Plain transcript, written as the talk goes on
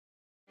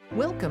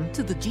Welcome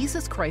to the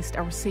Jesus Christ,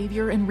 Our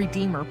Savior and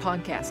Redeemer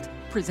podcast,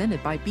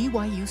 presented by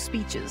BYU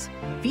Speeches,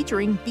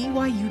 featuring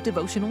BYU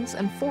devotionals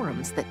and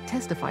forums that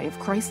testify of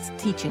Christ's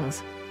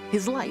teachings,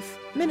 His life,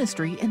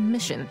 ministry, and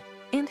mission,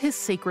 and His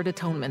sacred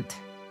atonement.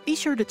 Be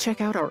sure to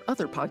check out our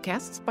other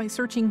podcasts by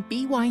searching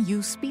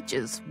BYU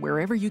Speeches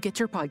wherever you get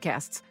your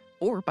podcasts,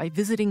 or by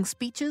visiting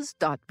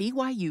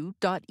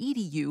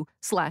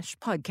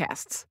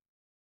speeches.byu.edu/podcasts.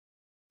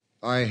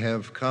 I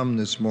have come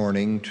this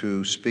morning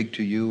to speak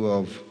to you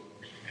of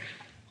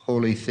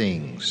holy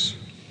things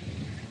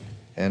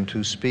and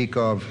to speak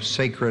of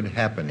sacred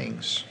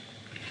happenings.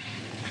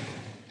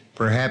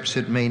 Perhaps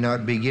it may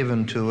not be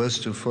given to us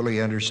to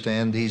fully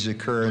understand these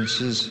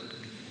occurrences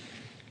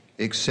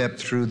except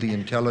through the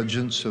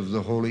intelligence of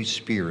the Holy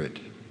Spirit.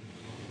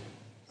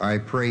 I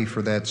pray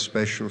for that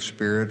special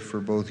Spirit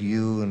for both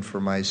you and for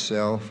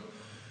myself,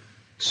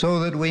 so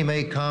that we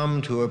may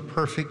come to a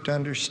perfect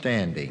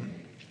understanding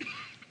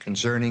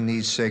concerning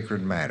these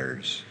sacred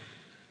matters.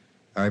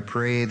 I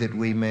pray that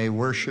we may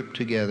worship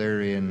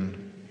together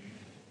in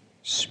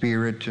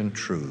spirit and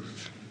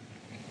truth.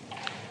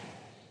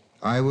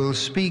 I will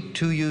speak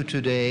to you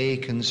today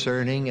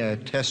concerning a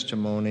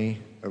testimony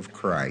of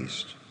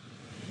Christ.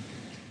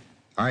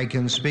 I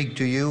can speak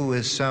to you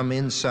with some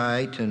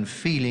insight and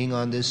feeling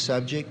on this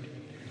subject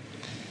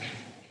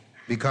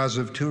because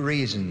of two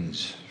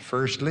reasons.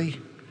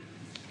 Firstly,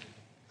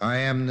 I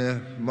am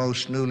the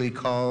most newly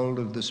called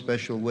of the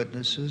special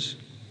witnesses.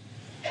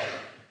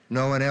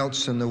 No one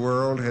else in the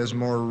world has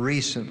more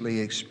recently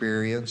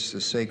experienced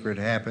the sacred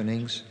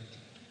happenings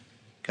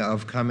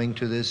of coming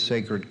to this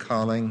sacred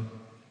calling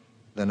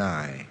than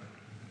I.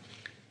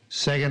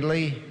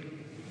 Secondly,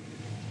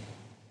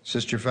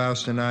 Sister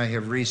Faust and I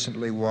have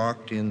recently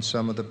walked in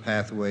some of the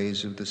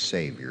pathways of the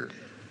Savior.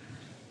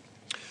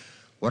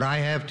 What I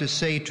have to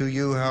say to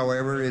you,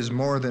 however, is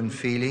more than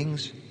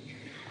feelings,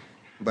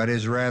 but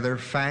is rather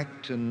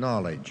fact and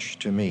knowledge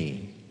to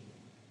me,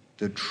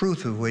 the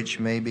truth of which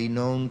may be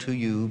known to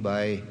you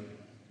by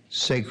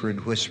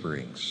sacred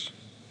whisperings.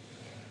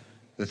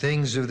 The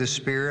things of the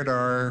Spirit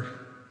are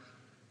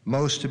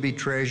most to be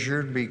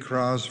treasured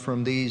because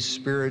from these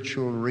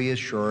spiritual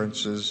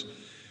reassurances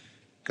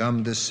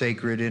come the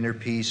sacred inner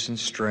peace and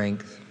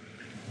strength,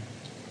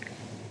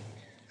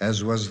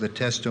 as was the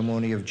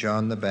testimony of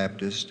John the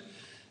Baptist.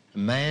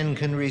 Man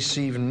can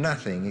receive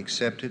nothing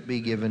except it be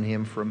given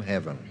him from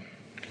heaven.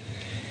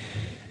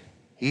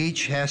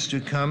 Each has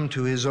to come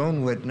to his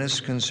own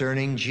witness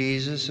concerning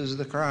Jesus as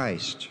the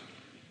Christ.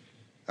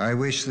 I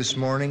wish this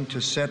morning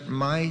to set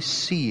my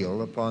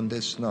seal upon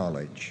this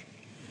knowledge.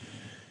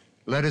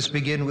 Let us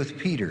begin with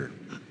Peter.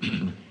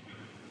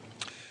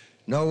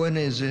 No one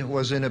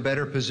was in a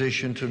better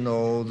position to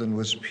know than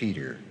was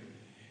Peter.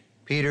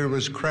 Peter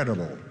was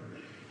credible.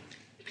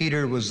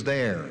 Peter was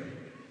there.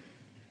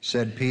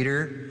 Said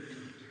Peter,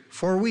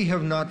 "For we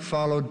have not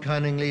followed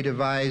cunningly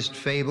devised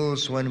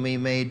fables when we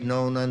made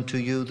known unto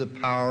you the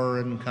power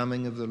and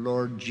coming of the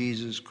Lord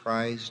Jesus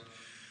Christ,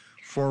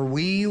 for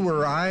we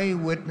were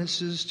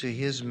eyewitnesses to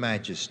his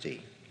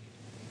majesty."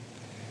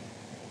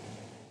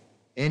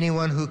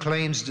 Anyone who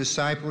claims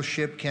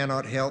discipleship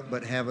cannot help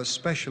but have a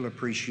special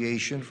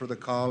appreciation for the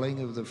calling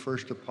of the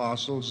first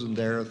apostles and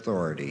their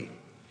authority.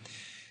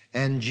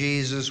 And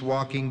Jesus,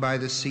 walking by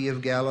the Sea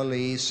of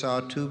Galilee, saw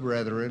two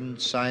brethren,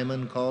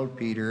 Simon called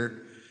Peter,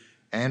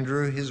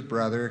 Andrew his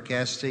brother,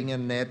 casting a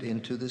net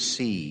into the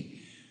sea,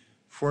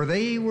 for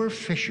they were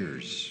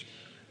fishers.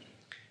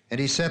 And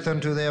he saith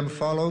unto them,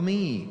 "Follow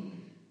me,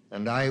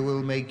 and I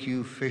will make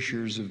you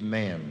fishers of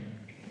men."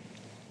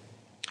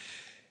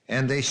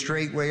 And they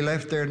straightway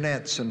left their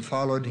nets and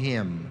followed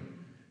him.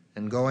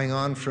 And going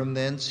on from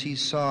thence, he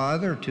saw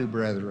other two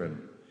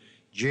brethren,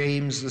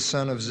 James the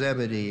son of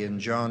Zebedee and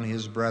John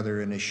his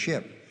brother, in a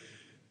ship,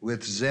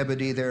 with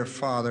Zebedee their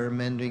father,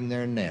 mending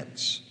their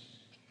nets.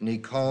 And he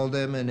called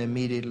them, and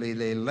immediately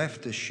they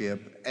left the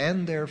ship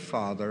and their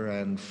father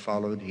and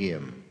followed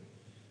him.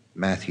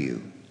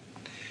 Matthew.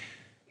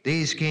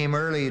 These came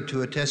early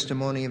to a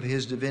testimony of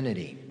his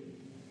divinity.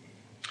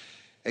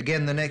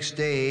 Again the next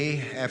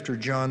day, after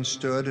John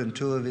stood and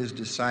two of his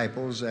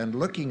disciples, and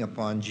looking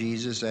upon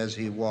Jesus as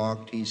he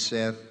walked, he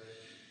saith,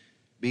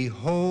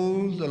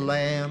 "Behold the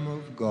Lamb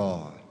of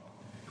God."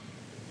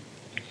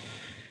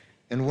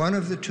 And one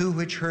of the two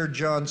which heard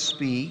John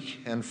speak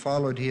and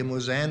followed him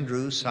was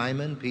Andrew,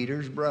 Simon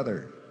Peter's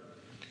brother.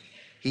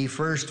 He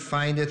first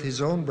findeth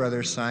his own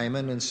brother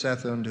Simon, and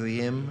saith unto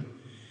him,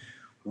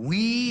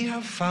 "We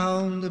have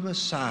found the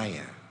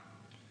Messiah,"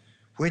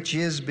 which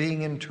is,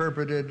 being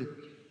interpreted,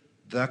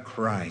 the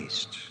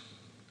Christ.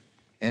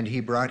 And he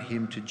brought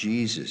him to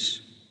Jesus.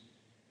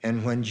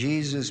 And when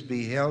Jesus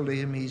beheld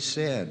him, he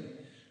said,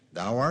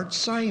 "Thou art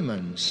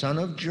Simon, son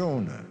of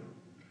Jonah.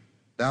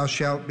 Thou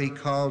shalt be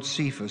called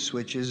Cephas,"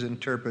 which is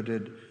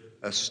interpreted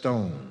a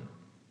stone.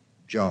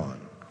 John.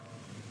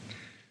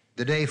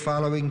 The day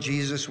following,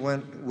 Jesus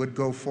would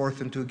go forth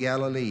into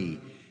Galilee,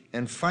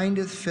 and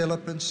findeth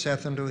Philip, and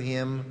saith unto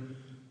him,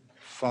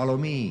 "Follow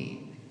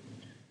me."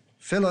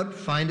 Philip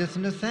findeth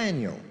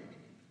Nathanael,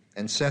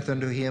 and saith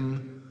unto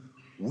him,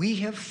 We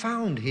have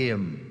found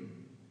him,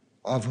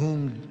 of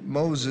whom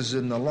Moses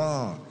in the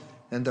law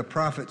and the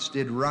prophets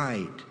did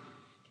write,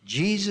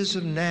 Jesus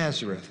of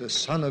Nazareth, the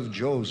son of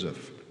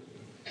Joseph.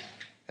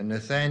 And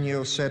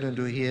Nathanael said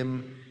unto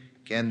him,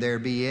 Can there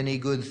be any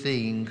good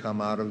thing come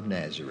out of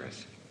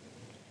Nazareth?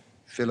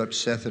 Philip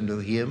saith unto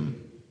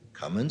him,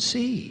 Come and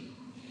see.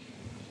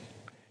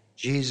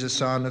 Jesus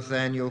saw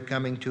Nathanael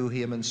coming to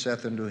him, and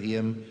saith unto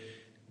him,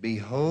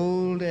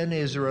 Behold an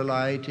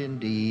Israelite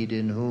indeed,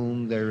 in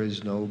whom there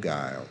is no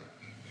guile.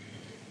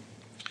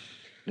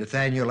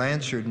 Nathanael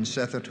answered and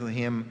saith unto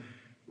him,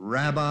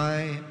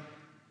 Rabbi,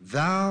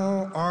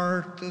 thou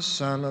art the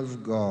Son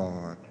of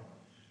God.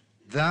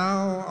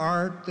 Thou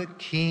art the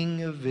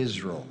King of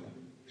Israel.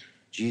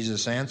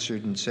 Jesus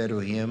answered and said to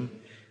him,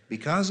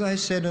 Because I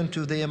said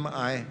unto thee,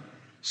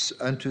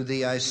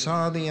 I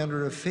saw thee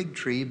under a fig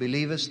tree,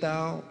 believest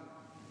thou?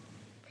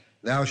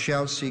 Thou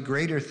shalt see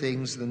greater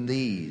things than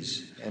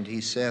these. And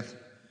he saith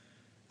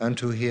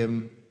unto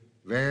him,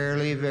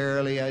 Verily,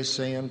 verily, I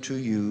say unto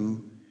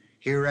you,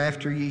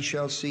 hereafter ye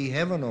shall see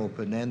heaven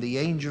open, and the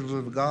angels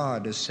of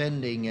God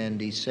ascending and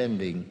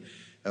descending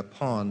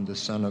upon the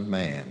Son of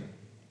Man.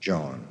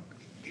 John.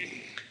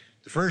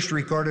 The first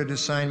recorded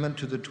assignment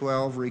to the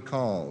 12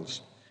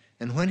 recalls,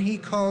 and when he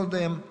called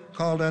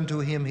unto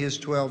him his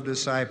 12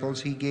 disciples,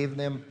 he gave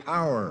them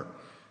power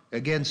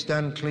against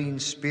unclean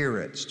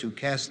spirits to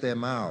cast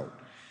them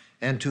out,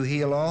 and to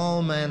heal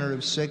all manner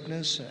of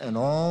sickness and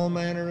all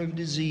manner of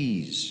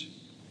disease.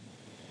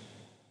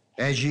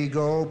 As ye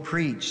go,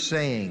 preach,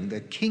 saying,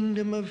 The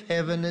kingdom of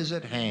heaven is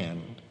at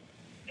hand.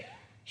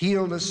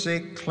 Heal the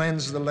sick,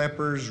 cleanse the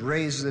lepers,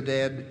 raise the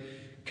dead,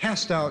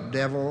 cast out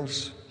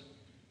devils.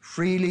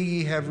 Freely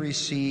ye have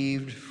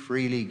received,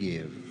 freely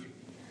give.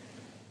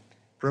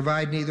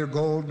 Provide neither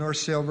gold nor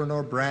silver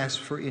nor brass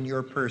for in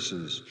your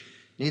purses,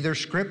 neither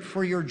scrip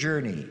for your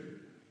journey,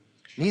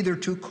 neither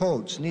 2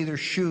 coats, neither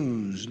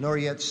shoes, nor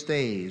yet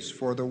stays,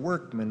 for the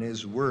workman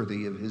is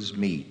worthy of his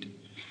meat.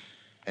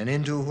 And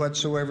into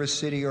whatsoever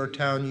city or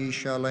town ye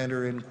shall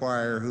enter,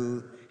 inquire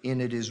who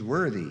in it is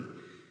worthy,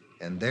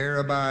 and there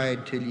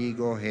abide till ye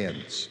go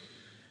hence.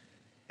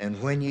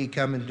 And when ye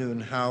come into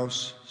an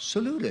house,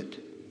 salute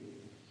it.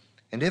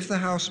 And if the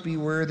house be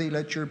worthy,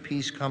 let your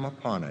peace come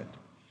upon it.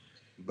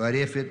 But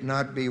if it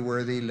not be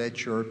worthy,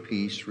 let your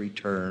peace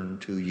return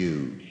to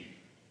you.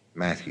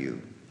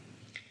 Matthew.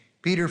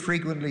 Peter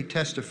frequently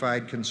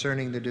testified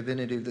concerning the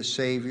divinity of the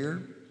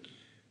Savior.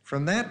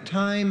 From that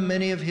time,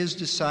 many of his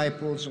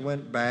disciples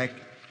went back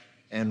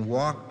and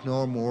walked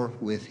no more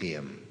with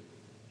him.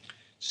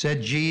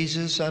 Said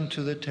Jesus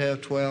unto the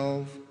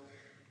 12,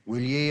 Will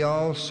ye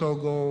also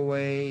go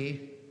away?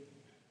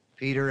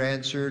 Peter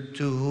answered,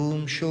 To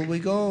whom shall we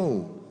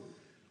go?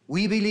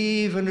 We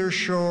believe and are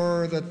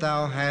sure that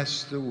thou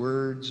hast the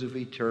words of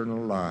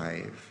eternal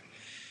life.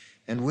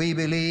 And we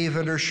believe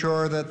and are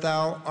sure that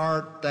thou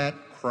art that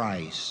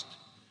Christ,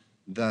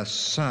 the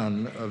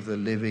Son of the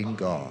living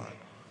God.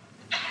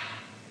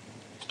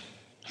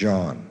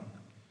 John.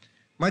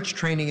 Much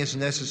training is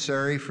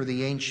necessary for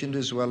the ancient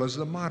as well as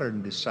the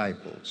modern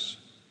disciples.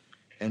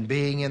 And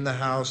being in the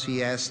house,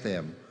 he asked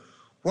them,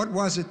 What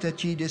was it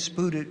that ye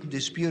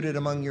disputed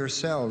among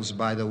yourselves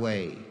by the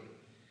way?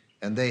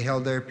 And they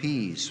held their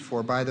peace,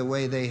 for by the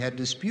way they had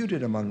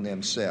disputed among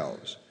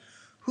themselves,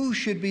 who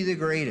should be the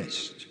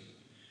greatest?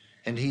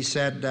 And he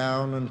sat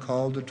down and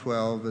called the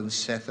 12, and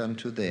saith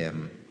unto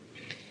them,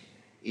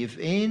 If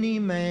any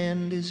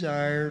man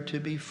desire to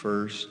be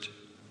first,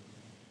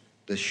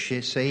 the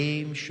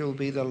same shall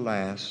be the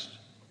last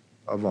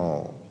of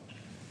all,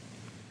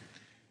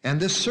 and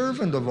the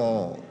servant of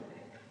all.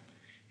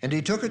 And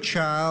he took a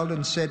child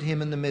and set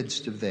him in the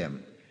midst of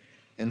them.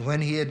 And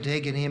when he had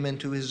taken him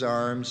into his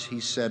arms, he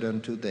said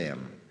unto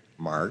them,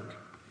 Mark,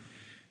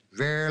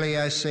 verily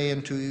I say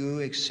unto you,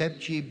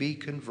 except ye be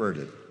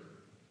converted,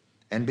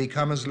 and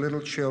become as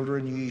little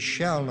children, ye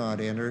shall not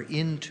enter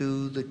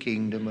into the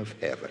kingdom of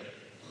heaven.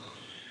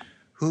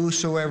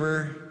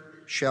 Whosoever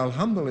shall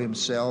humble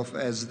himself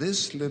as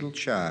this little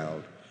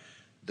child,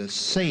 the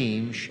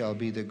same shall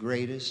be the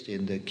greatest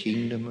in the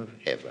kingdom of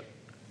heaven.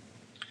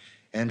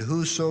 And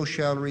whoso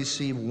shall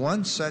receive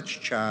one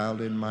such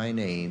child in my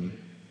name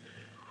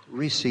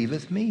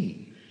receiveth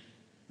me.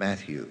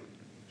 Matthew.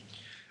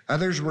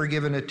 Others were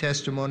given a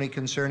testimony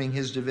concerning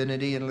his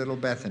divinity in little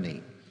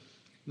Bethany.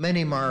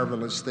 Many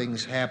marvelous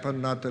things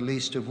happened, not the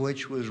least of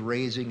which was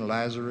raising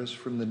Lazarus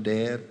from the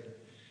dead.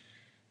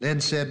 Then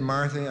said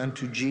Martha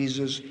unto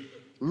Jesus,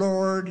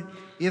 Lord,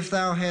 if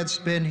thou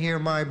hadst been here,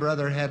 my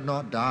brother had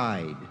not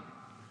died.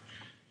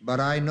 But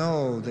I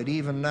know that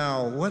even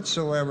now,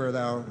 whatsoever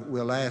thou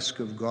wilt ask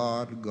of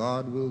God,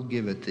 God will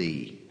give it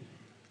thee.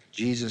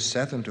 Jesus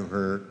saith unto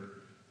her,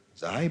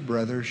 Thy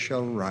brother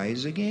shall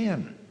rise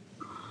again.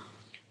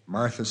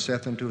 Martha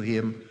saith unto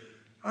him,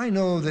 I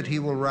know that he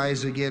will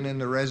rise again in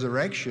the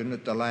resurrection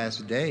at the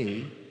last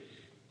day.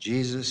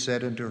 Jesus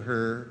said unto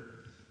her,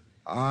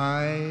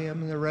 I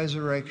am the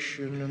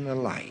resurrection and the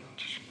light.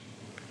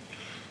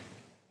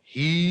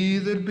 He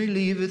that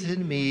believeth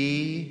in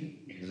me,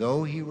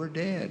 though he were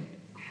dead,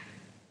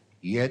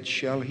 yet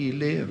shall he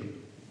live.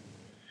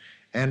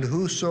 And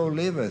whoso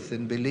liveth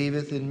and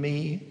believeth in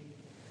me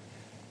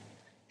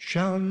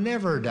shall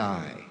never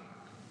die.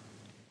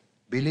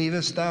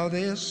 Believest thou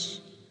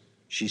this?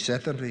 She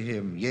saith unto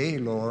him, Yea,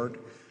 Lord,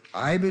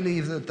 I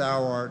believe that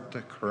thou art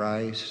the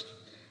Christ,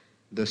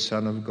 the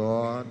Son of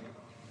God,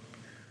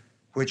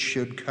 which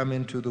should come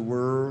into the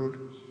world.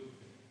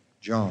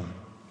 John.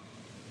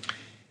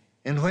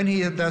 And when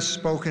he had thus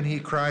spoken, he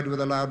cried with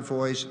a loud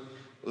voice,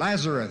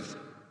 Lazarus,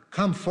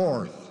 come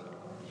forth.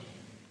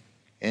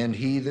 And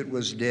he that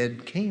was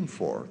dead came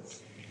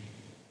forth,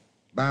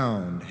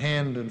 bound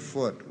hand and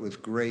foot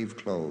with grave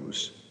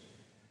clothes,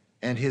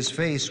 and his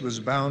face was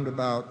bound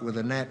about with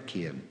a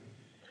napkin.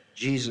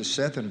 Jesus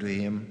saith unto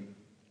him,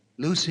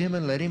 Loose him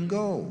and let him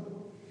go.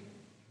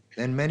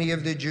 Then many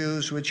of the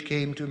Jews which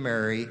came to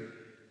Mary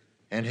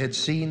and had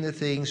seen the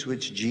things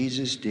which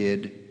Jesus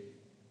did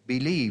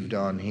believed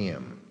on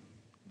him.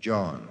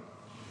 John.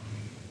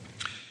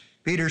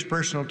 Peter's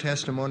personal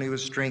testimony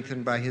was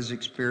strengthened by his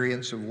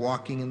experience of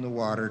walking in the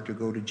water to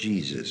go to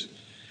Jesus.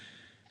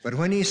 But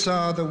when he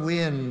saw the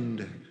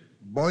wind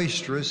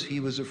boisterous, he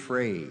was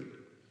afraid,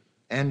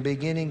 and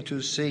beginning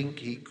to sink,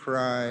 he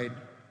cried,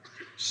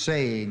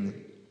 saying,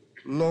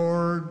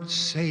 Lord,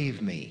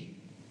 save me.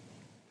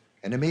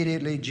 And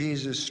immediately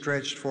Jesus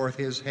stretched forth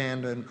his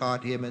hand and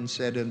caught him and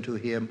said unto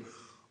him,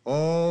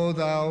 O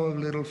thou of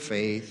little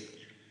faith,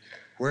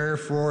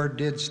 wherefore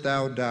didst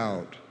thou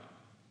doubt?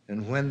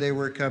 And when they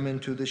were come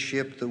into the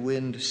ship, the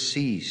wind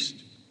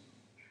ceased.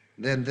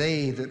 Then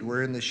they that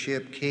were in the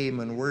ship came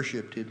and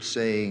worshipped him,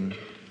 saying,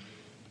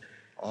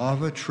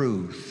 Of a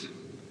truth,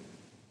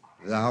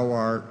 thou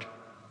art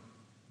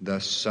the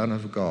Son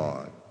of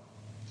God.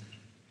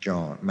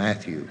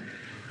 Matthew.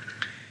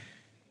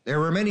 There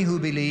were many who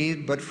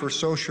believed, but for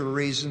social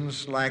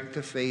reasons lacked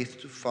the faith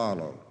to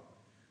follow.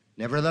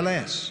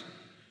 Nevertheless,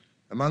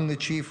 among the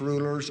chief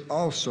rulers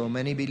also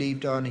many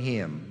believed on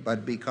him,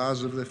 but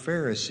because of the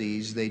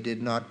Pharisees they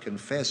did not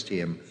confess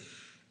him,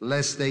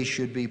 lest they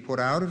should be put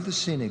out of the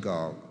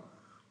synagogue,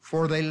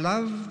 for they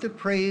loved the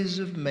praise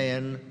of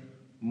men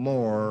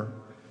more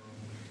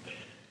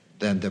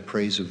than the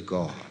praise of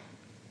God.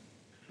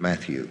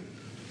 Matthew.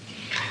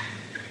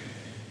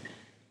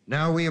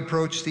 Now we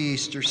approach the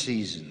Easter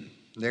season.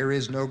 There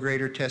is no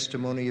greater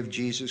testimony of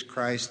Jesus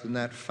Christ than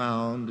that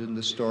found in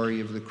the story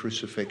of the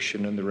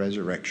crucifixion and the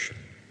resurrection.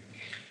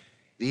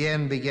 The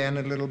end began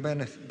at little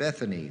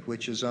Bethany,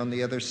 which is on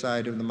the other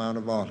side of the Mount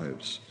of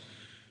Olives.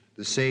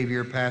 The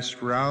Savior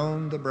passed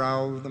round the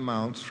brow of the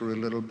mount through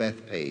a little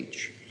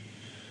Bethpage.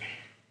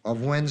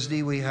 Of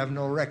Wednesday we have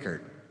no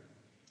record.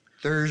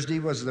 Thursday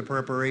was the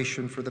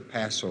preparation for the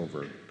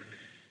Passover.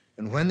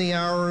 And when the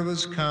hour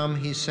was come,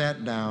 he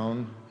sat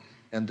down,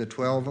 and the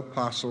 12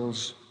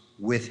 apostles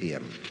with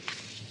him.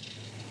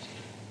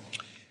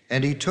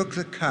 And he took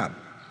the cup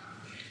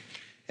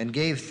and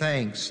gave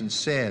thanks and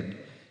said,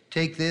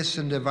 Take this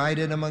and divide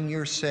it among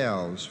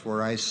yourselves,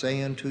 for I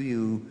say unto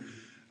you,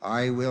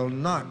 I will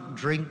not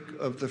drink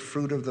of the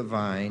fruit of the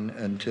vine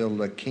until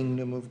the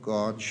kingdom of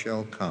God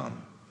shall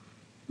come.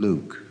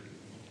 Luke.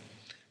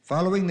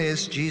 Following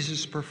this,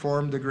 Jesus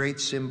performed the great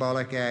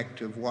symbolic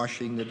act of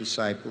washing the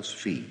disciples'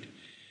 feet.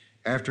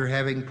 After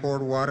having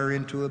poured water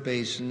into a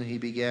basin, he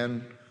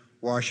began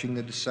washing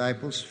the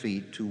disciples'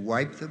 feet to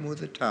wipe them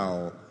with a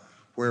towel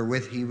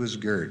wherewith he was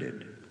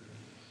girded.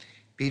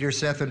 Peter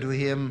saith unto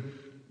him,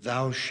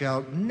 Thou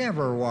shalt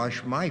never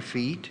wash my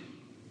feet.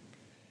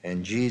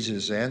 And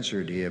Jesus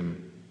answered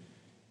him,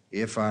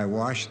 If I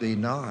wash thee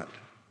not,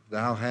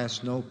 thou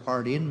hast no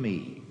part in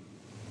me.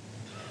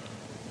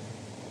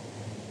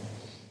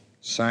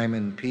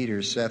 Simon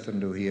Peter saith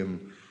unto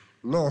him,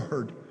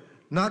 Lord,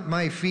 not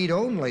my feet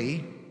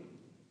only,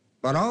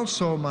 but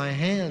also my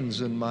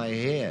hands and my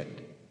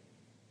head.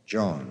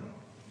 John.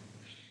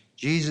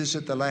 Jesus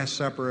at the Last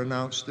Supper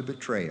announced the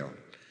betrayal.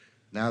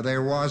 Now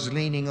there was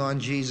leaning on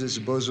Jesus'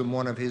 bosom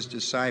one of his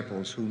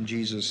disciples whom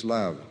Jesus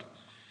loved.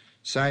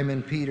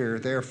 Simon Peter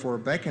therefore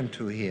beckoned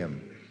to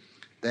him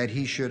that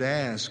he should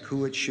ask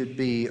who it should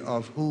be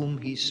of whom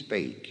he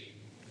spake.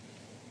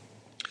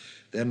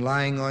 Then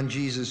lying on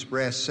Jesus'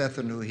 breast saith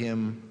unto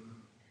him,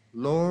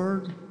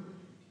 Lord,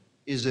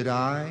 is it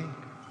I?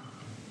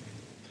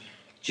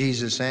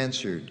 Jesus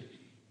answered,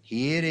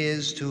 He it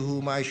is to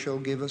whom I shall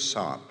give a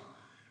sop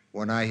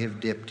when I have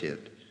dipped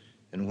it.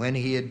 And when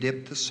he had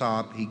dipped the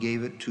sop, he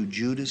gave it to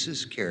Judas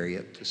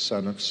Iscariot, the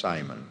son of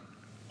Simon.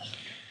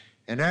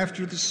 And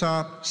after the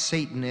sop,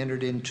 Satan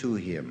entered into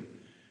him.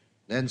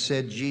 Then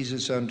said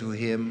Jesus unto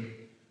him,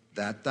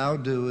 That thou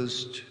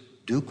doest,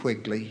 do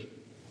quickly.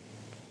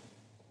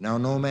 Now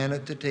no man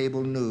at the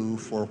table knew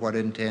for what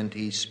intent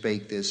he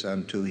spake this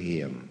unto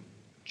him.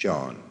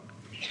 John.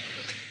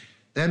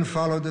 Then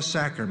followed the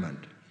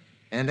sacrament.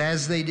 And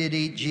as they did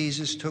eat,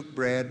 Jesus took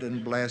bread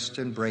and blessed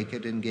and brake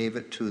it and gave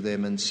it to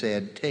them and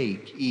said,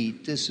 Take,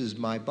 eat, this is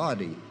my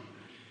body.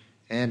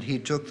 And he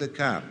took the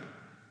cup,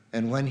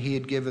 and when he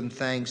had given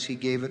thanks, he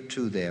gave it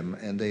to them,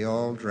 and they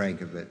all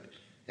drank of it.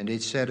 And he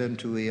said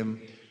unto him,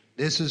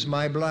 This is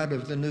my blood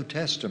of the New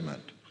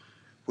Testament,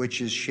 which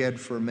is shed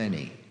for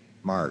many.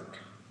 Mark.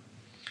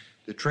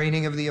 The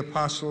training of the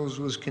apostles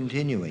was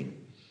continuing,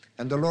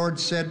 and the Lord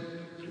said,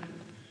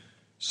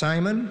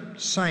 "Simon,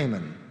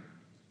 Simon,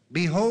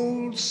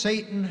 behold,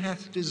 Satan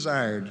hath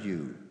desired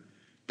you,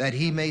 that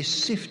he may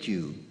sift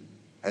you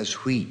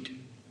as wheat.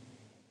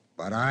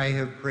 But I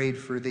have prayed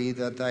for thee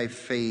that thy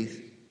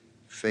faith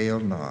fail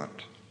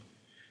not.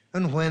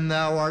 And when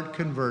thou art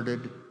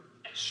converted,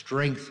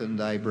 strengthen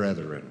thy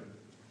brethren."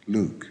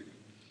 Luke.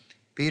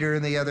 Peter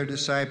and the other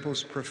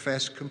disciples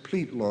professed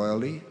complete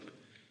loyalty.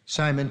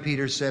 Simon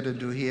Peter said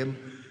unto him,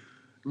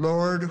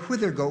 "Lord,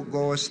 whither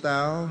goest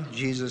thou?"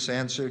 Jesus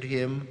answered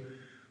him,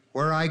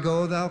 "Where I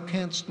go, thou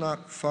canst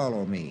not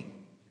follow me.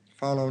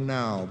 Follow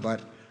now,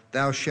 but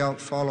thou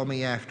shalt follow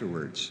me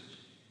afterwards."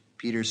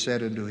 Peter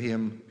said unto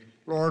him,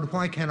 "Lord,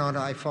 why cannot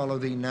I follow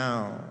thee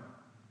now?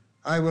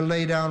 I will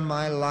lay down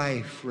my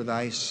life for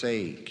thy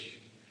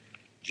sake."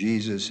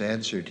 Jesus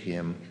answered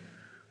him,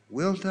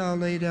 "Wilt thou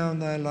lay down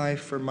thy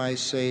life for my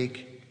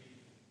sake?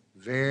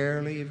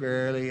 Verily,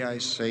 verily, I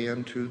say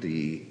unto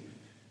thee,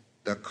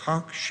 the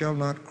cock shall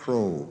not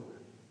crow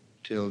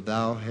till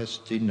thou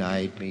hast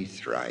denied me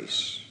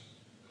thrice."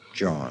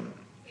 John.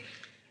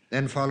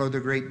 Then followed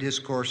the great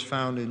discourse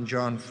found in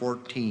John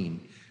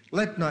 14.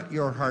 "Let not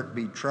your heart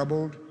be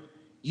troubled.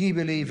 Ye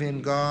believe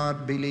in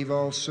God, believe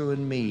also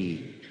in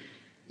me.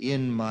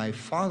 In my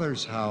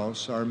Father's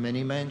house are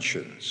many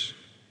mansions.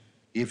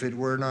 If it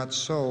were not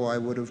so, I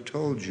would have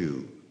told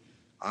you.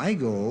 I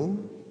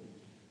go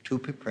to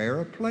prepare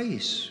a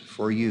place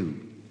for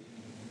you."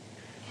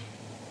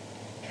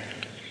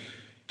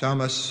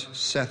 Thomas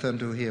saith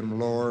unto him,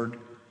 "Lord,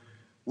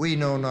 we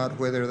know not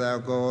whither thou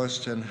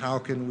goest, and how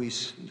can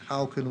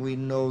we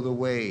know the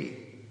way?"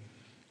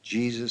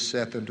 Jesus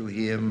saith unto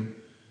him,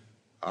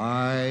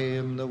 "I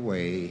am the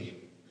way,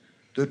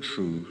 the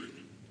truth,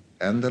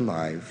 and the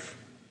life,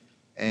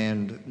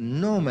 and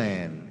no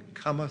man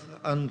cometh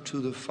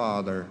unto the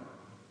Father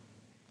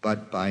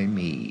but by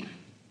me."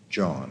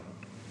 John.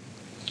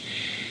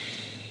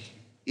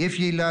 "If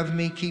ye love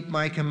me, keep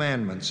my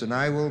commandments, and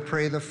I will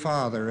pray the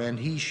Father, and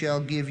he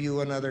shall give you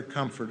another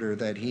Comforter,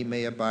 that he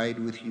may abide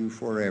with you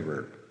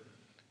forever.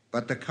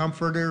 But the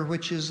Comforter,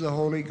 which is the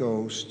Holy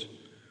Ghost,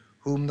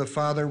 whom the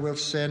Father will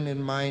send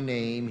in my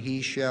name,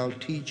 he shall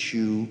teach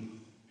you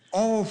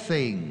all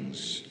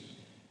things,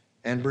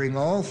 and bring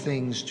all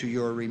things to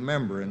your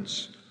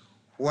remembrance,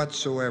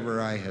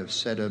 whatsoever I have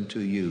said unto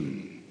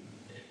you."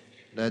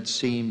 That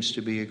seems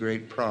to be a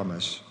great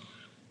promise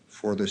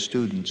for the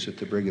students at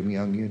the Brigham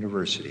Young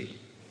University.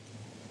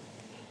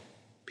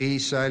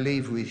 "Peace I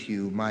leave with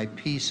you, my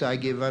peace I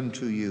give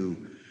unto you.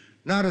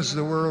 Not as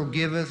the world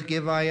giveth,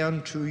 give I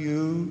unto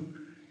you.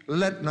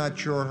 Let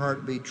not your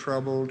heart be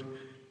troubled,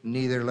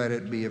 neither let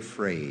it be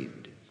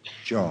afraid."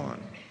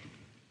 John.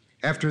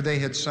 After they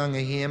had sung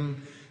a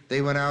hymn,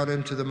 they went out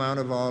into the Mount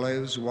of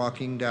Olives,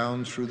 walking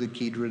down through the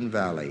Kidron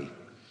Valley.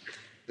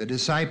 The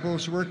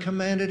disciples were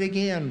commanded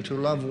again to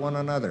love one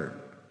another.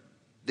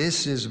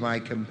 "This is my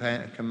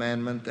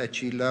commandment,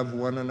 that ye love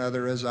one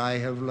another as I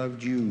have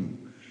loved you.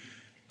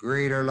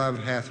 Greater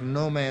love hath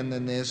no man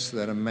than this,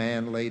 that a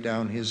man lay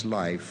down his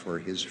life for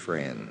his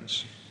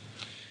friends."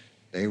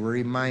 They were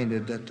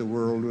reminded that the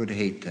world would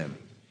hate them.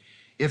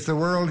 "If the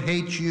world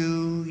hates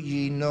you,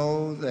 ye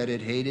know that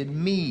it hated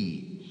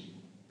me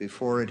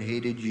before it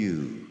hated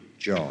you."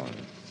 John.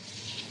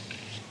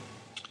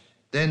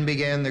 Then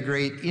began the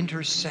great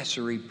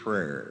intercessory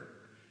prayer.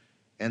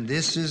 "And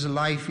this is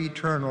life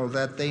eternal,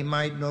 that they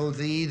might know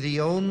thee, the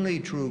only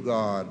true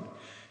God,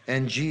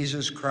 and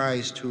Jesus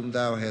Christ, whom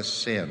thou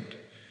hast sent,"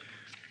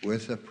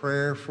 with a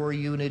prayer for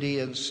unity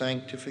and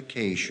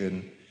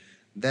sanctification,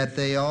 "that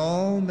they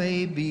all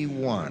may be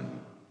one,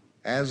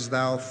 as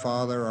thou,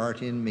 Father,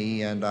 art in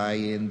me, and I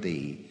in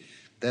thee,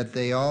 that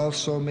they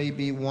also may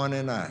be one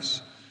in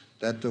us,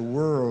 that the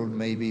world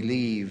may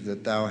believe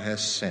that thou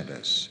hast sent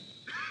us.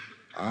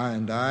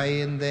 And I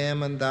in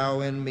them, and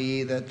thou in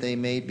me, that they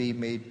may be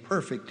made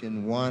perfect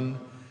in one,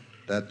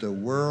 that the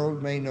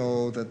world may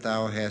know that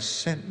thou hast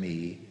sent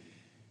me,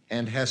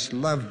 and hast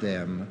loved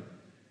them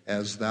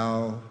as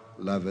thou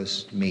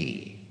lovest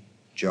me."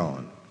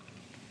 John.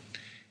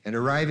 And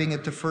arriving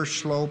at the first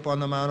slope on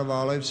the Mount of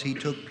Olives, he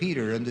took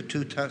Peter and the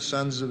two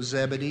sons of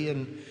Zebedee,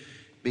 and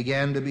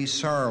began to be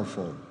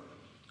sorrowful.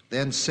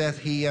 Then saith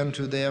he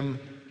unto them,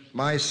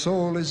 "My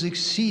soul is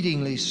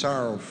exceedingly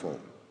sorrowful,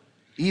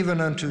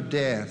 even unto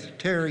death.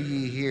 Tarry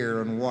ye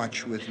here and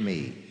watch with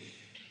me."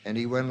 And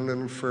he went a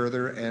little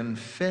further and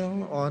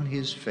fell on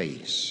his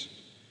face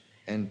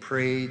and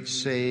prayed,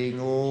 saying,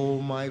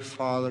 "O my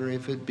Father,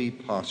 if it be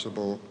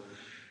possible,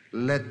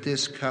 let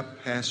this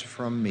cup pass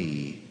from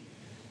me.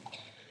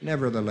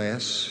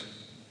 Nevertheless,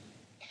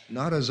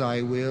 not as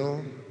I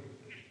will,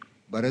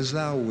 but as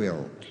thou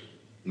wilt."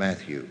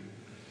 Matthew.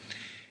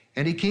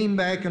 And he came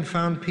back and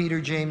found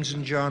Peter, James,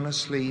 and John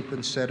asleep,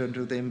 and said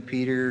unto them,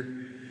 "Peter,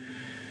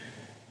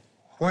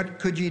 what,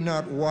 could ye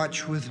not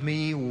watch with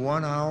me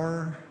 1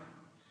 hour?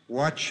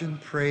 Watch and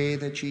pray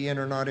that ye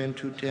enter not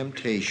into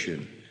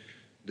temptation.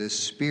 The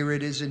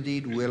spirit is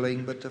indeed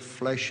willing, but the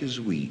flesh is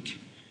weak."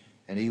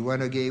 And he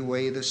went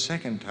away the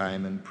second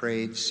time and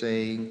prayed,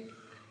 saying,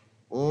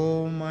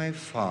 O my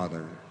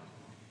Father,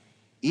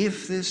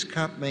 if this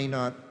cup may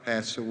not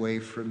pass away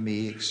from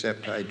me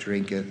except I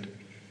drink it,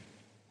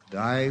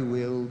 thy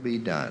will be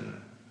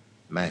done.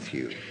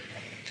 Matthew.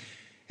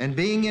 And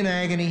being in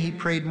agony, he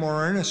prayed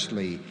more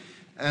earnestly,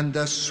 and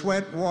the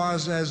sweat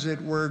was, as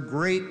it were,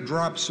 great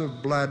drops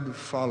of blood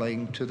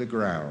falling to the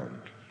ground.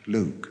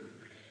 Luke.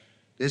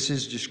 This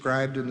is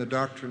described in the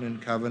Doctrine and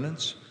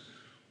Covenants,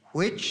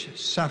 which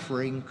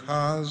suffering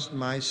caused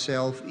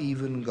myself,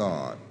 even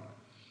God,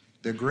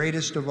 the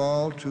greatest of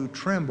all, to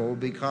tremble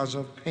because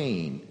of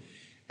pain,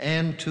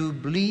 and to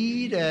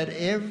bleed at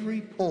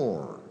every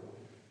pore,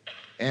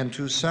 and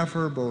to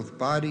suffer both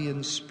body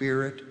and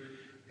spirit,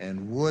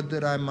 and would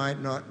that I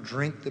might not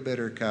drink the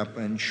bitter cup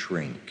and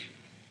shrink.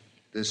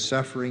 This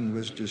suffering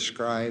was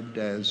described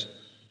as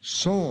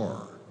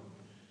sore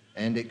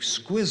and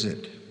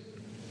exquisite.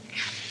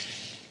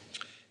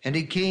 And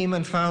he came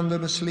and found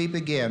them asleep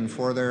again,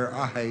 for their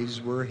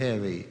eyes were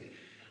heavy.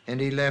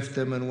 And he left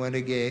them and went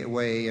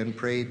away and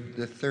prayed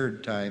the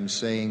third time,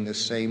 saying the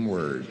same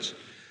words.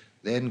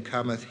 Then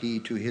cometh he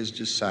to his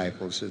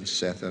disciples and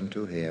saith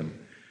unto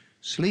him,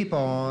 Sleep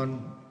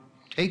on,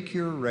 take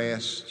your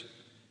rest.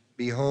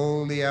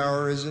 Behold, the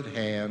hour is at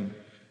hand,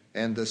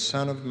 and the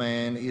Son of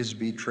Man is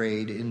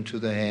betrayed into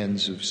the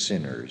hands of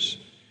sinners.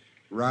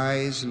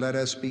 Rise, let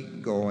us be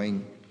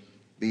going.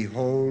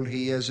 Behold,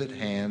 he is at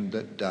hand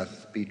that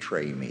doth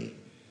betray me.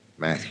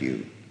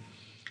 Matthew.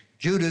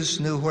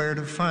 Judas knew where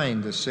to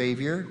find the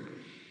Savior.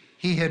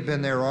 He had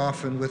been there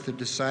often with the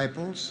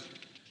disciples.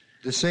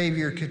 The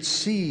Savior could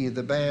see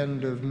the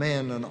band of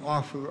men and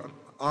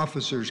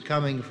officers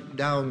coming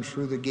down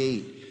through the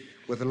gate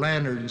with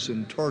lanterns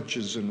and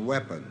torches and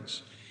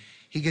weapons.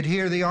 He could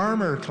hear the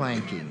armor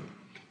clanking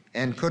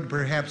and could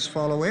perhaps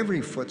follow every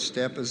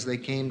footstep as they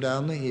came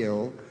down the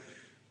hill,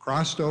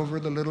 crossed over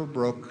the little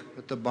brook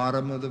at the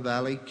bottom of the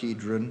valley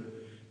Kidron,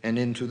 and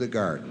into the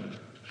garden.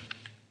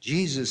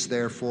 Jesus,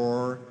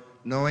 therefore,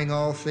 knowing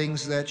all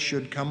things that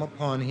should come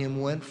upon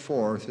him, went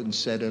forth and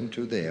said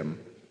unto them,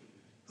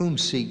 Whom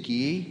seek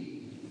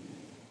ye?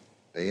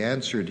 They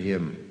answered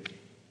him,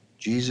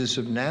 Jesus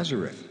of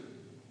Nazareth.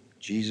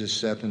 Jesus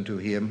saith unto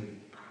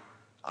him,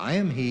 I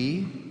am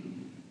he.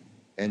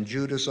 And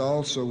Judas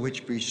also,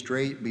 which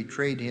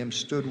betrayed him,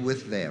 stood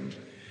with them.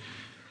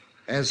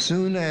 As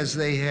soon as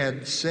they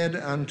had said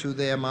unto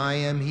them, I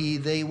am he,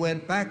 they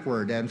went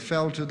backward and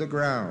fell to the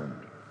ground.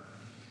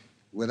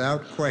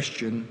 Without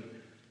question,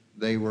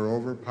 they were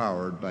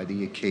overpowered by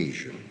the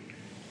occasion.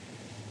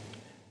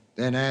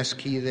 Then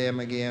asked he them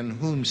again,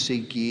 Whom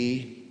seek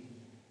ye?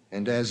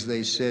 And as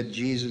they said,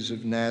 Jesus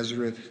of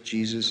Nazareth,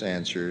 Jesus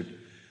answered,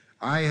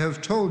 I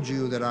have told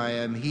you that I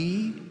am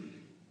he.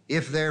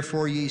 If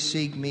therefore ye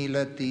seek me,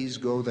 let these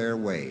go their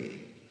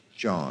way.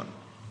 John.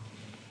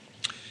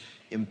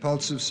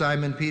 Impulsive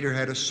Simon Peter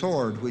had a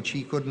sword which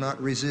he could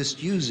not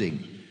resist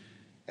using,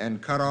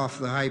 and cut off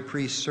the high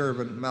priest's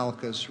servant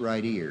Malchus'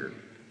 right ear.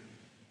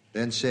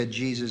 Then said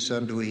Jesus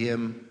unto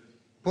him,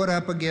 Put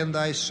up again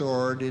thy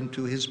sword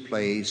into his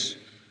place,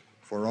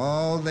 for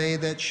all they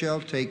that shall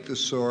take the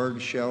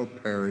sword shall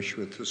perish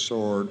with the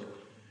sword.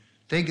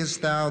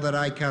 Thinkest thou that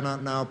I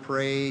cannot now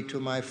pray to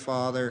my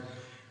Father,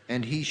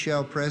 and he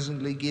shall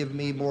presently give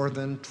me more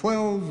than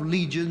 12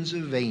 legions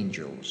of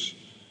angels?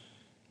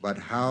 But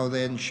how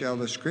then shall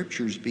the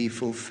scriptures be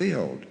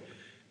fulfilled?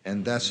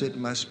 And thus it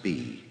must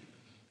be.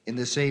 In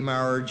the same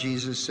hour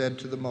Jesus said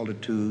to the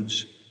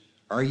multitudes,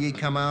 Are ye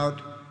come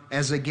out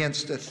as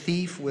against a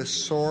thief with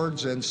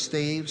swords and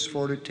staves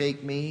for to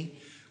take me?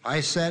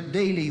 I sat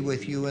daily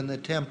with you in the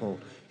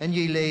temple, and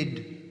ye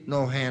laid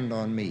no hand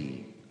on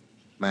me.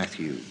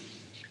 Matthew.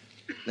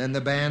 Then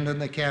the band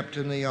and the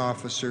captain and the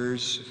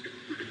officers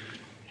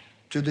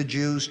to the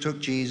Jews took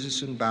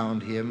Jesus and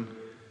bound him,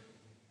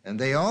 and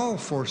they all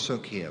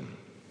forsook him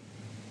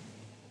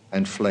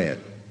and fled.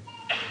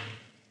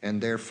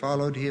 And there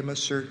followed him a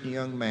certain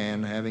young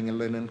man, having a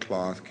linen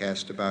cloth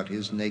cast about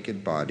his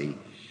naked body.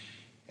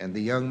 And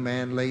the young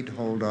man laid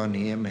hold on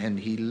him, and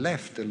he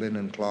left the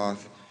linen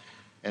cloth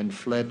and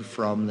fled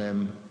from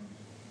them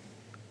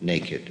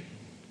naked.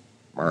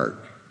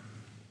 Mark.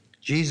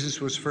 Jesus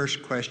was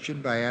first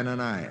questioned by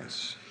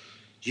Ananias.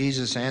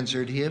 Jesus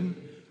answered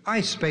him,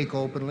 I spake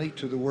openly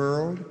to the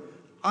world.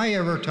 I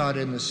ever taught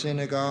in the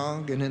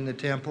synagogue and in the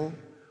temple,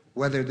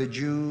 whither the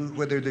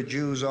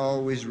Jews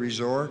always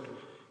resort,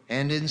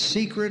 and in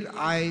secret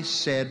I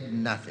said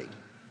nothing.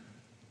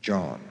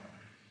 John.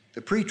 The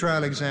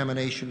pretrial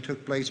examination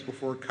took place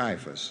before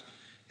Caiaphas,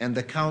 and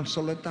the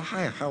council at the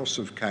high house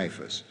of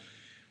Caiaphas,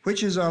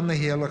 which is on the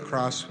hill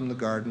across from the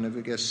Garden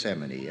of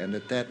Gethsemane, and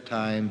at that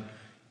time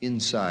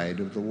inside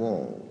of the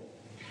wall.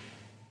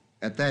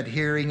 At that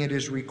hearing it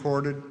is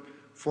recorded,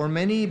 For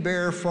many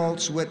bare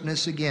false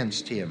witness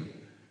against him,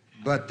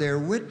 but their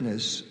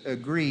witness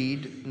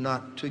agreed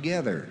not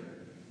together.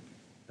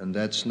 And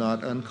that's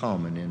not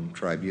uncommon in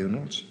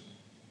tribunals.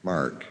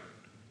 Mark.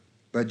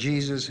 But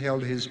Jesus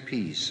held his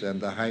peace, and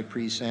the high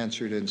priest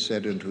answered and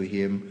said unto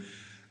him,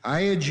 I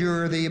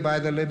adjure thee by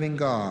the living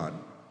God,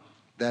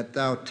 that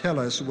thou tell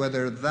us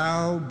whether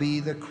thou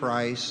be the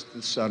Christ,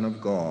 the Son of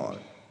God.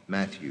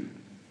 Matthew.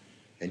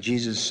 And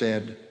Jesus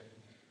said,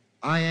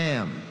 I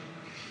am.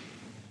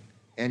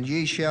 And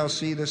ye shall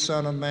see the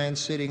Son of Man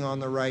sitting on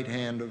the right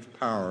hand of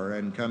power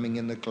and coming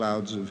in the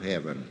clouds of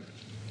heaven.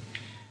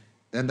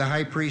 Then the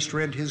high priest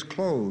rent his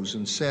clothes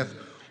and saith,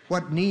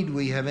 What need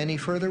we have any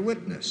further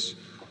witness?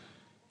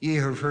 Ye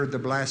have heard the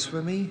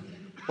blasphemy.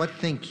 What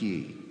think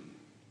ye?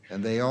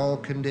 And they all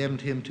condemned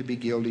him to be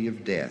guilty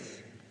of death.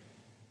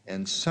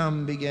 And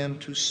some began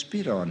to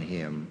spit on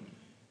him,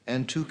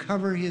 and to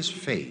cover his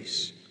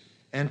face,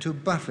 and to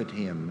buffet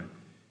him,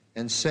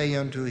 and say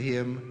unto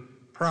him,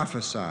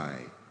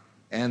 Prophesy.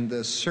 And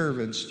the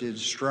servants did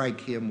strike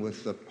him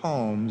with the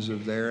palms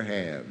of their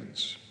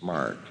hands.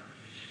 Mark.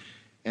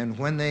 And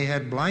when they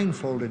had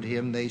blindfolded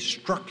him, they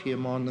struck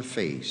him on the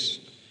face,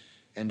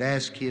 and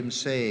asked him,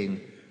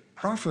 saying,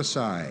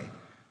 Prophesy,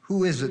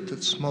 who is it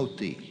that smote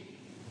thee?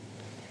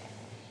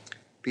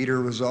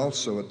 Peter was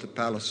also at the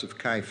palace of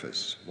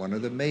Caiaphas. One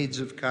of the maids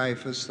of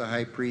Caiaphas, the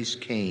high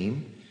priest,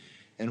 came,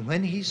 and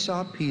when he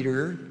saw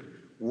Peter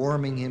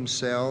warming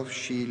himself,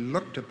 she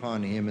looked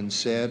upon him and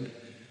said,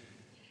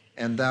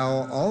 And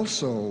thou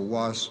also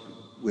wast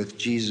with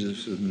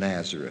Jesus of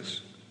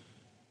Nazareth.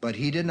 But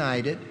he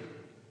denied it,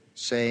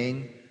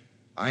 saying,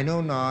 I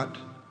know not,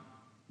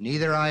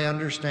 neither I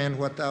understand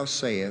what thou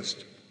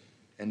sayest.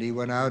 And he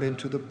went out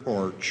into the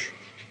porch,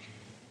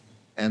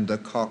 and the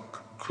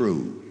cock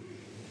crew.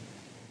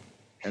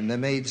 And the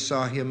maids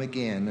saw him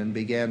again, and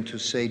began to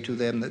say to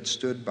them that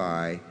stood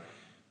by,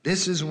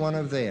 This is one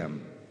of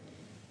them.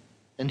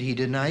 And he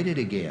denied it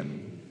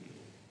again.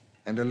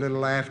 And a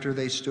little after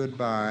they stood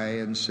by,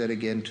 and said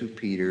again to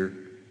Peter,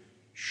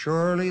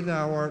 Surely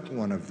thou art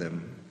one of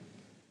them,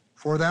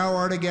 for thou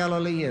art a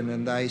Galilean,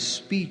 and thy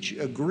speech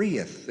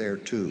agreeth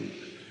thereto.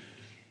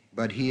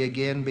 But he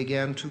again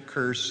began to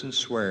curse and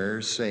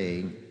swear,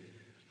 saying,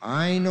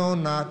 I know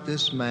not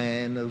this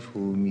man of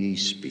whom ye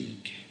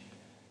speak.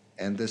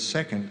 And the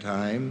second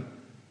time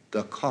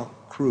the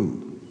cock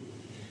crew.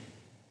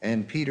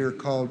 And Peter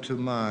called to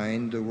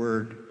mind the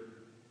word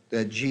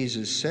that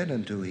Jesus said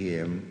unto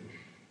him,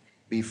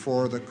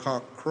 Before the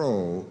cock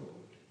crow,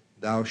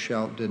 thou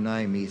shalt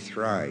deny me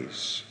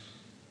thrice.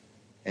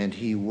 And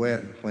he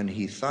wept. When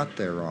he thought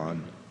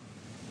thereon,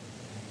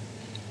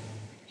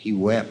 he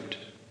wept.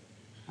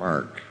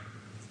 Mark.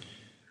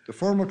 The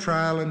formal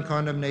trial and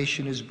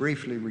condemnation is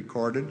briefly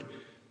recorded.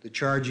 The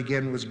charge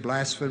again was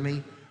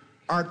blasphemy.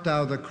 Art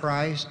thou the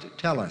Christ?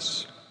 Tell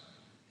us.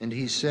 And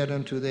he said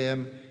unto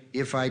them,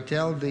 If I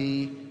tell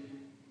thee,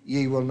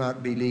 ye will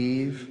not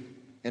believe.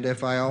 And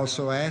if I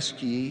also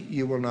ask ye,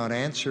 ye will not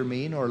answer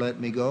me, nor let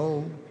me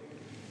go.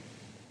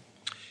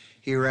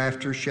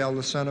 Hereafter shall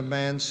the Son of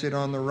Man sit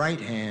on the right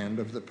hand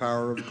of the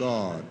power of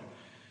God.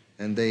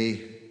 And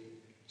they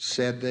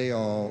said they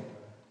all,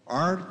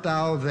 Art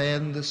thou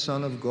then the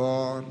Son of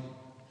God?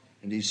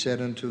 And he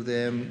said unto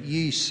them,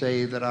 Ye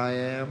say that I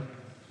am.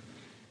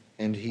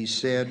 And he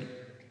said,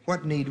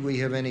 What need we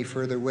have any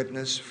further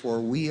witness?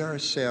 For we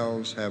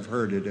ourselves have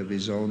heard it of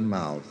his own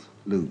mouth.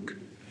 Luke.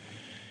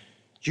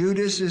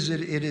 Judas, as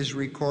it is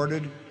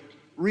recorded,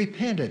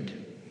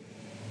 repented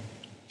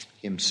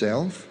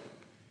himself,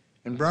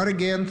 and brought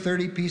again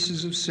 30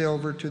 pieces of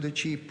silver to the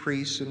chief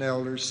priests and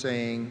elders,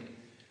 saying,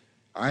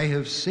 I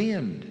have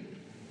sinned,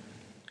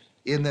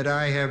 in that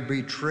I have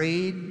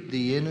betrayed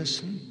the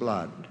innocent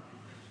blood.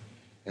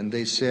 And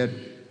they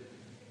said,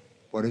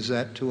 What is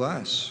that to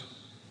us?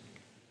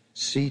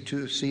 See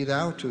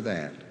thou to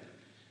that.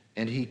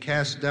 And he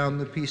cast down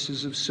the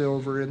pieces of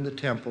silver in the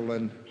temple,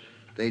 and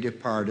they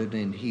departed,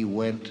 and he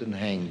went and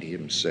hanged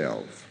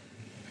himself.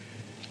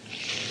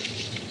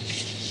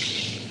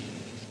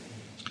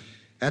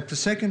 At the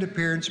second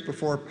appearance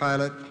before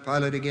Pilate,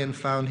 Pilate again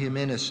found him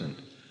innocent.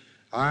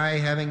 I,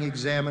 having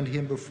examined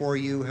him before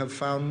you, have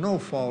found no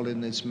fault in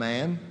this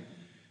man,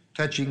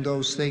 touching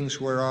those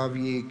things whereof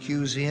ye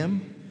accuse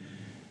him,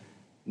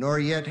 nor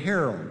yet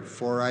herald,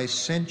 for I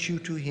sent you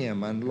to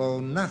him, and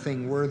lo,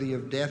 nothing worthy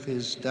of death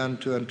is done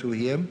unto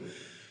him.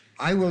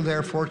 I will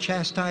therefore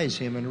chastise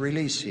him and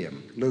release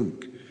him.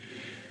 Luke.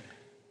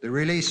 The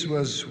release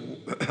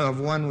of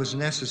one was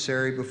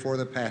necessary before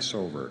the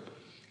Passover.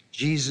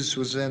 Jesus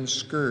was then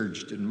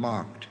scourged and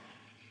mocked,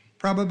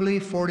 probably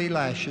 40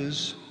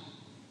 lashes,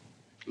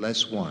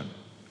 less one.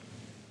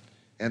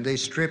 And they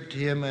stripped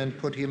him and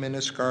put him in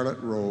a scarlet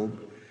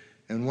robe.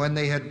 And when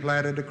they had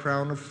platted a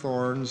crown of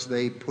thorns,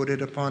 they put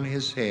it upon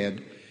his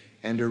head,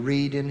 and a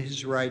reed in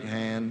his right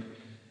hand.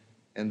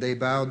 And they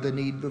bowed the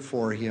knee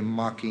before him,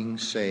 mocking,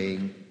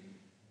 saying,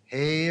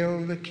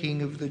 Hail the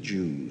King of the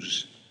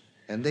Jews!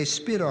 And they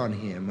spit on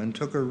him, and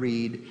took a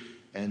reed,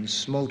 and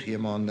smote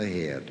him on the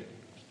head.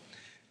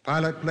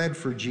 Pilate pled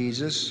for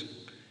Jesus,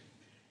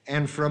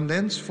 and from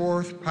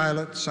thenceforth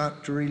Pilate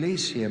sought to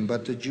release him.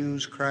 But the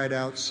Jews cried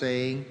out,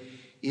 saying,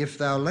 If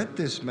thou let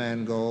this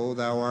man go,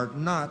 thou art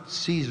not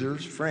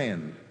Caesar's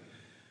friend.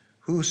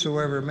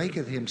 Whosoever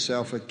maketh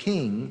himself a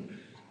king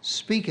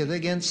speaketh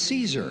against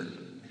Caesar.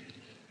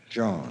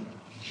 John.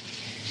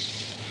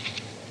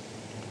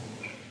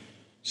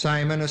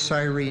 Simon, a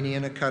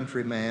Cyrenian, a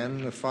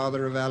countryman, the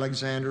father of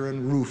Alexander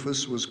and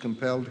Rufus, was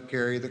compelled to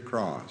carry the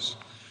cross.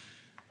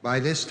 By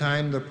this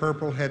time the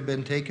purple had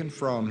been taken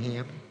from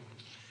him,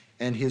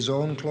 and his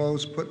own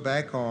clothes put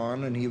back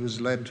on, and he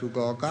was led to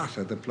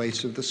Golgotha, the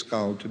place of the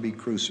skull, to be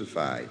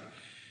crucified.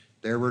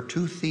 There were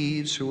two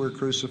thieves who were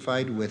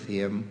crucified with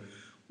him,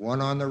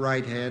 one on the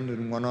right hand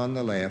and one on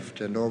the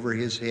left, and over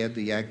his head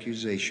the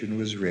accusation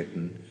was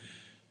written,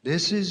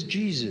 "This is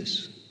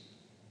Jesus,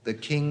 the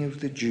King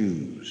of the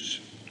Jews."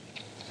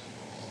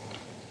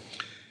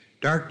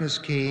 Darkness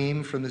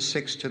came from the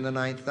 6th to the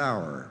 9th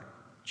hour.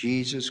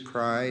 Jesus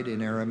cried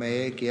in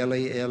Aramaic,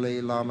 "Eli, Eli,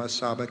 lama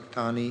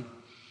sabachthani,"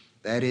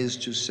 that is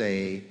to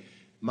say,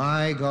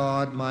 my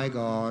God,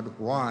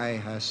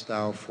 why hast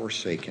thou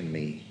forsaken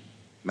me?"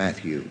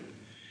 Matthew.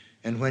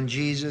 And when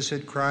Jesus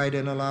had cried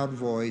in a loud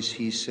voice,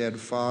 he said,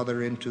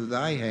 "Father, into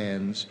thy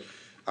hands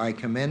I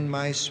commend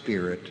my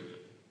spirit."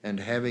 And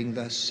having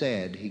thus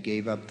said, he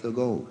gave up the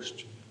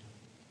ghost.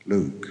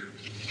 Luke.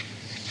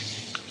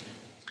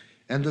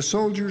 And the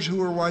soldiers who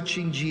were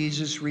watching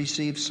Jesus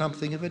received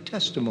something of a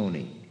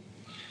testimony.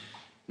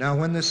 Now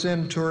when the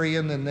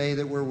centurion and they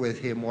that were with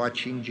him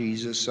watching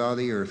Jesus saw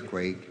the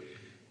earthquake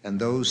and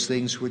those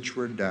things which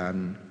were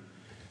done,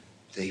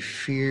 they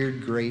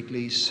feared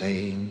greatly,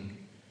 saying,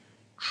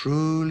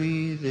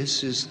 "Truly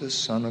this is the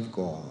Son of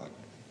God."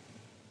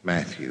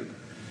 Matthew.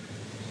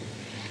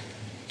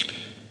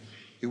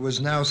 It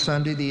was now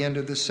Sunday, the end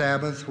of the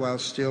Sabbath. While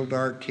still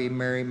dark came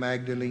Mary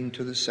Magdalene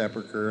to the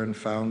sepulchre, and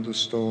found the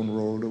stone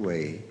rolled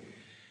away.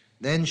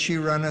 Then she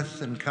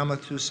runneth and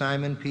cometh to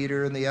Simon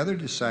Peter and the other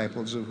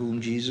disciples of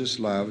whom Jesus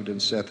loved,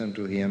 and saith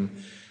unto him,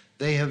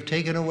 "They have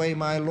taken away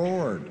my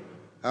Lord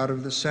out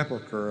of the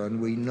sepulchre, and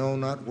we know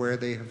not where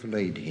they have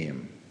laid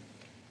him."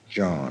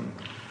 John.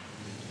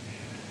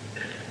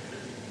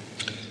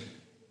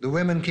 The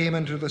women came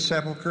into the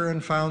sepulchre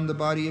and found the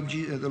body of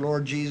the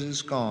Lord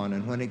Jesus gone.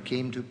 And when it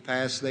came to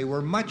pass, they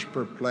were much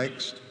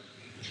perplexed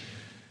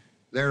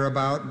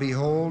thereabout.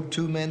 Behold,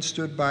 two men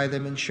stood by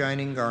them in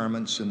shining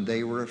garments, and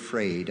they were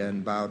afraid,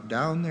 and bowed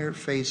down their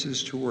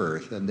faces to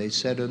earth. And they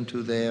said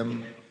unto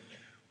them,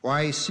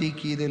 "Why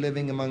seek ye the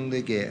living among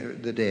the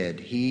dead?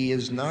 He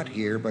is not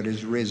here, but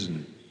is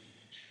risen.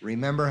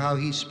 Remember how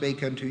he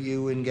spake unto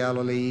you in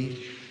Galilee."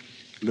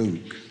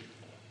 Luke.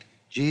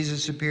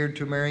 Jesus appeared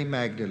to Mary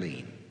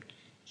Magdalene.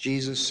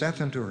 Jesus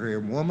saith unto her,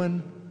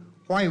 "Woman,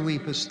 why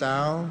weepest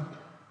thou?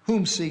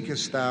 Whom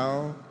seekest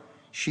thou?"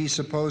 She,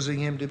 supposing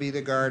him to be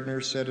the gardener,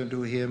 said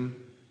unto him,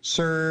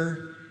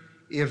 "Sir,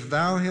 if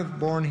thou have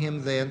borne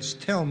him thence,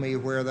 tell me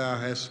where thou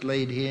hast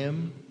laid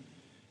him,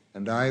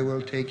 and I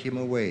will take him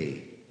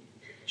away."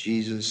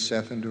 Jesus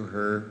saith unto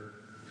her,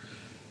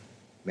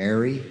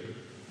 "Mary."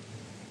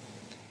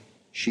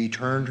 She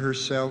turned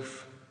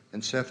herself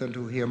and saith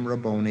unto him,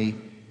 "Rabboni,"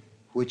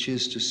 which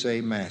is to say,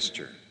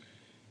 Master.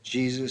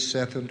 Jesus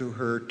saith unto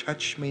her,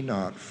 "Touch me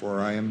not,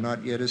 for I am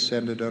not yet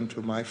ascended unto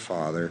my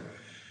Father,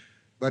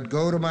 but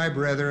go to my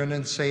brethren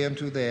and say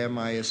unto them,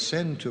 I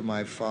ascend to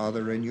my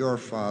Father and your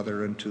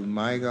Father, and to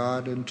my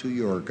God and to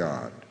your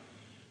God."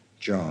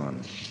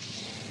 John.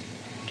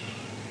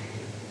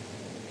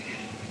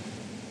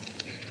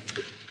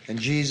 And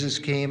Jesus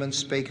came and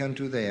spake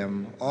unto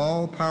them,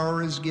 "All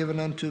power is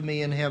given unto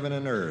me in heaven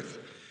and earth.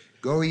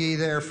 Go ye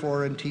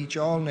therefore and teach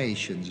all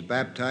nations,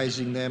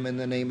 baptizing them in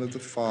the name of the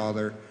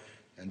Father,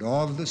 and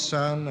of the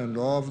Son, and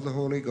of the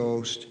Holy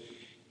Ghost,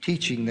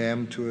 teaching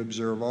them to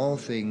observe all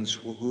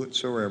things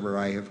whatsoever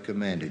I have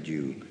commanded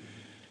you."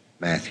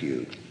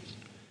 Matthew.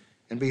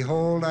 And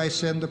behold, I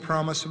send the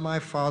promise of my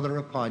Father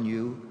upon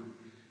you,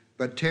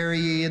 but tarry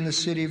ye in the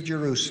city of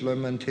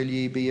Jerusalem until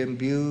ye be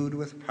imbued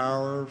with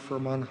power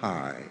from on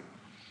high.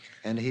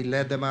 And he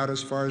led them out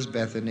as far as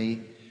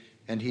Bethany,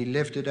 and he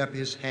lifted up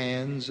his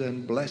hands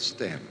and blessed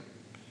them.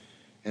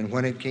 And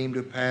when it came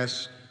to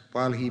pass,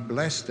 while he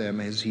blessed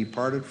them, as he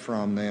parted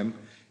from them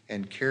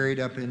and carried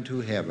up into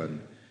heaven,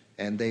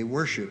 and they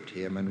worshipped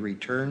him and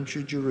returned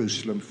to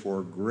Jerusalem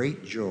for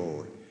great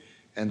joy.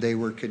 And they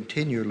were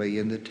continually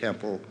in the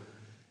temple,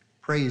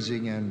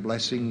 praising and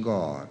blessing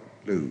God.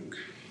 Luke.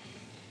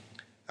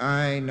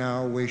 I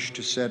now wish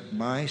to set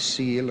my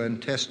seal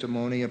and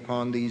testimony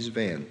upon these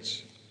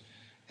events,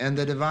 and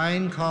the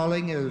divine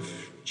calling of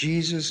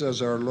Jesus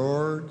as our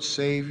Lord,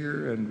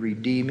 Savior, and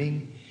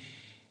redeeming,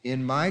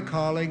 in my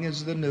calling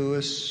as the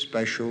newest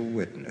special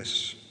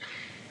witness.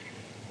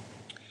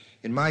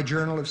 In my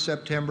journal of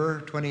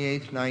September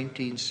 28,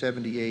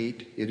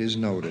 1978, it is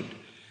noted,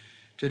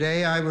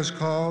 "Today I was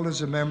called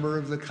as a member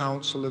of the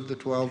Council of the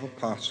 12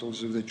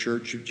 Apostles of the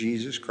Church of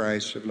Jesus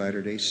Christ of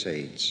Latter-day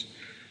Saints.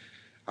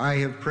 I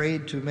have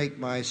prayed to make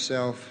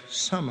myself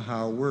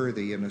somehow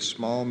worthy in a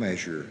small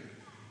measure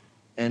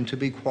and to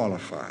be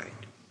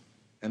qualified.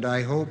 And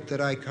I hope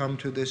that I come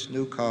to this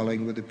new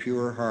calling with a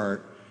pure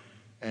heart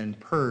and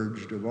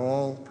purged of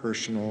all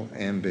personal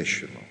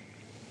ambition."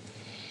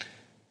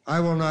 I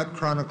will not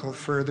chronicle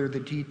further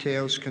the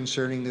details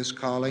concerning this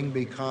calling,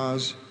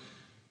 because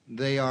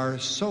they are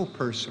so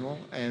personal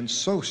and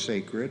so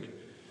sacred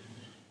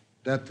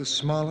that the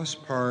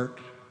smallest part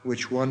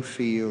which one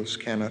feels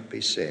cannot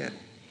be said.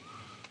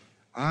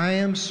 I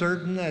am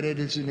certain that it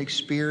is an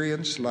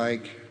experience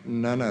like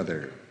none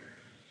other.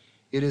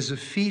 It is a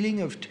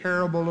feeling of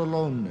terrible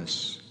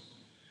aloneness,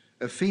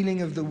 a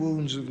feeling of the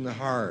wounds of the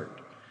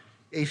heart,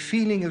 a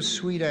feeling of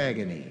sweet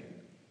agony.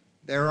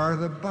 There are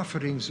the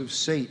buffetings of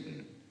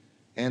Satan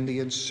and the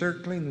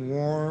encircling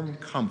warm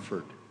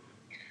comfort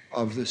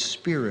of the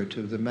Spirit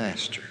of the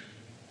Master.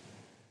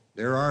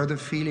 There are the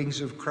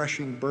feelings of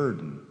crushing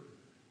burden,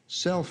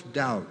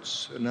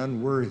 self-doubts and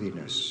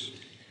unworthiness,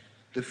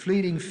 the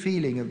fleeting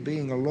feeling of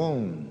being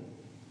alone,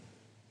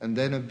 and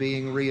then of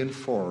being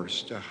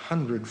reinforced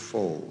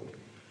 100-fold.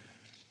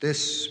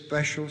 This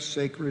special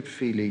sacred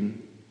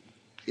feeling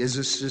is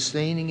a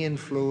sustaining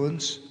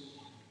influence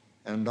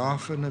and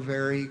often a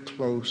very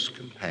close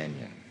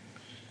companion.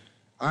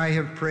 I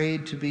have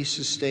prayed to be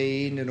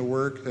sustained in a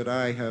work that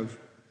I have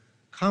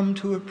come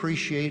to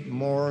appreciate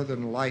more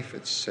than life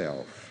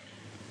itself.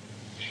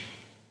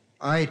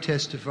 I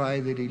testify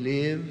that he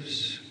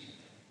lives,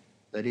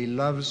 that he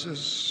loves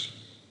us,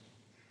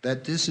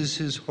 that this is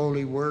his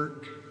holy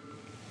work.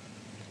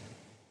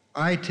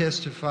 I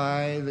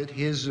testify that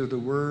his are the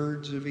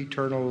words of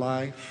eternal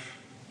life.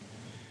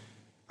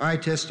 I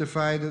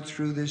testify that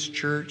through this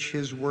church,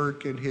 his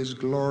work and his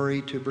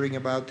glory to bring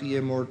about the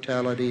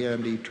immortality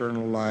and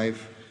eternal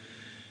life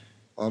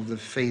of the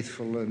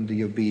faithful and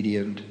the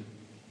obedient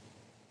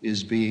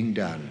is being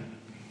done.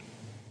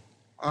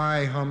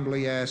 I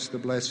humbly ask the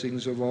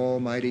blessings of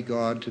Almighty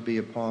God to be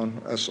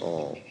upon us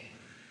all,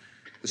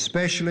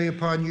 especially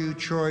upon you,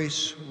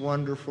 choice,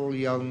 wonderful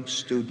young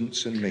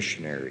students and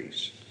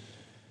missionaries.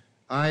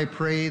 I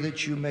pray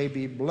that you may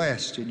be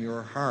blessed in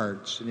your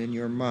hearts and in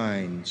your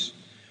minds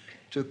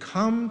to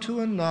come to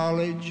a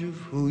knowledge of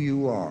who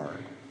you are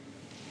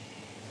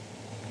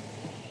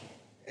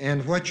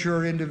and what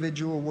your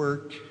individual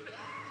work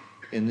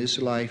in this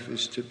life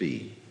is to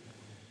be.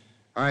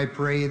 I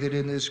pray that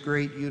in this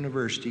great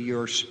university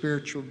your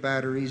spiritual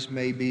batteries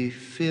may be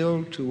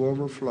filled to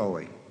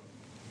overflowing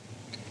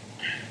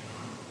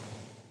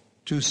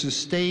to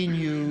sustain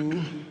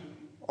you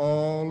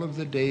all of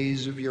the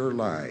days of your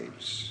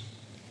lives.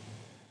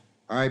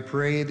 I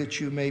pray that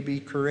you may be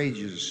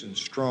courageous and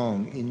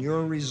strong in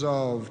your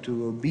resolve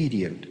to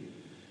obedient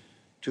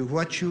to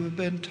what you have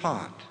been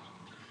taught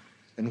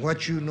and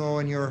what you know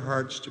in your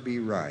hearts to be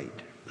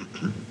right.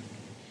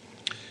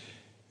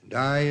 And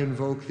I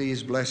invoke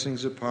these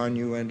blessings upon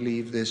you and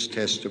leave this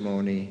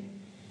testimony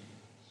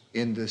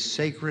in the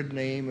sacred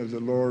name of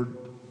the Lord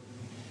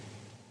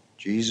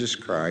Jesus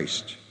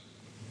Christ.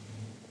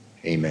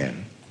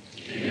 Amen.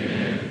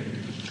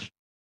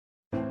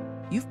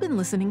 You've been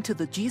listening to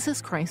the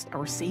Jesus Christ,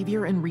 Our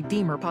Savior and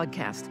Redeemer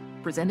podcast,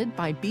 presented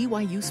by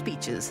BYU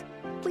Speeches.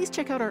 Please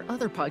check out our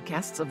other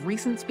podcasts of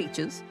recent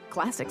speeches,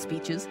 classic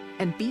speeches,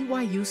 and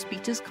BYU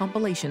Speeches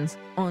compilations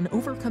on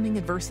overcoming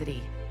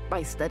adversity,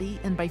 by study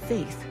and by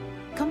faith,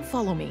 Come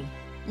Follow Me,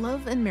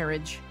 Love and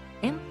Marriage,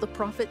 and The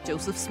Prophet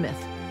Joseph Smith.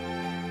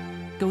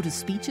 Go to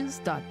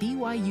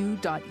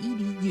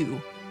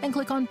speeches.byu.edu and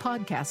click on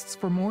podcasts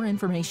for more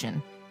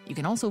information. You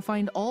can also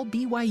find all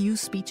BYU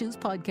Speeches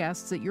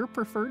podcasts at your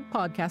preferred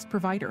podcast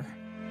provider.